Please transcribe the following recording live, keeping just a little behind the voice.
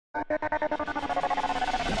So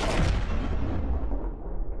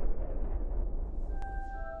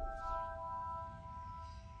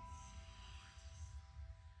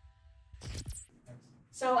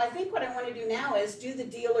I think what I want to do now is do the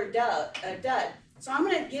deal or dud. So I'm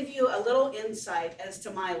going to give you a little insight as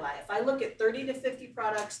to my life. I look at 30 to 50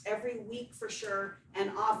 products every week for sure,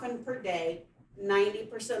 and often per day.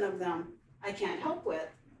 90% of them I can't help with,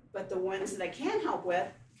 but the ones that I can help with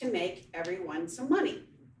can make everyone some money.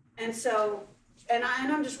 And so, and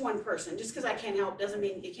I'm just one person. Just because I can't help doesn't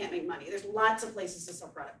mean you can't make money. There's lots of places to sell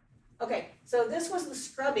product. Okay, so this was the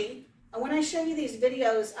scrubby. And when I show you these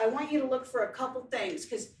videos, I want you to look for a couple things,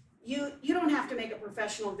 because you don't have to make a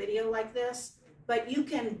professional video like this, but you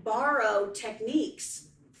can borrow techniques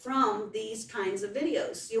from these kinds of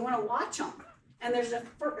videos. So you want to watch them. And there's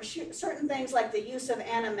certain things like the use of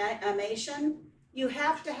animation. You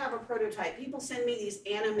have to have a prototype. People send me these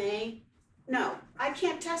anime. No, I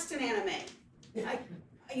can't test an anime. I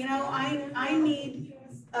need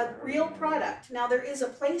a real product. Now there is a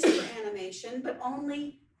place for animation, but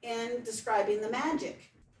only in describing the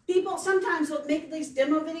magic. People sometimes will make these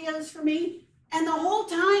demo videos for me, and the whole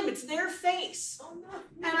time it's their face. Oh,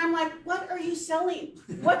 no. And I'm like, what are you selling?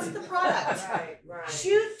 What's the product? Right.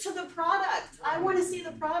 Shoot to the product. I want to see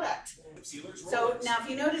the product. So now if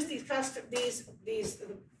you notice these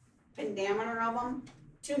pendameter of them,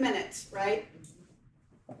 2 minutes, right?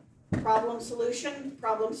 Problem, solution,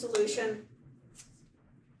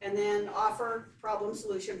 and then offer, problem,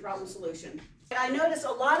 solution, problem, solution. And I notice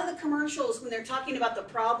a lot of the commercials, when they're talking about the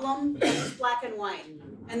problem, it's black and white.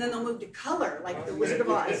 And then they'll move to color, like the Wizard of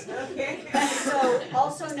Oz. Okay. And so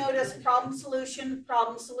also notice problem, solution,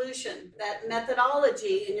 that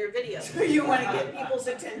methodology in your video. You want to get people's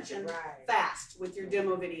attention fast with your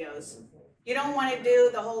demo videos. You don't want to do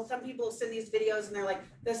the whole, some people send these videos and they're like,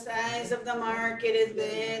 the size of the market is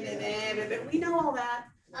big, and we know all that.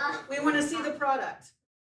 We want to see the product.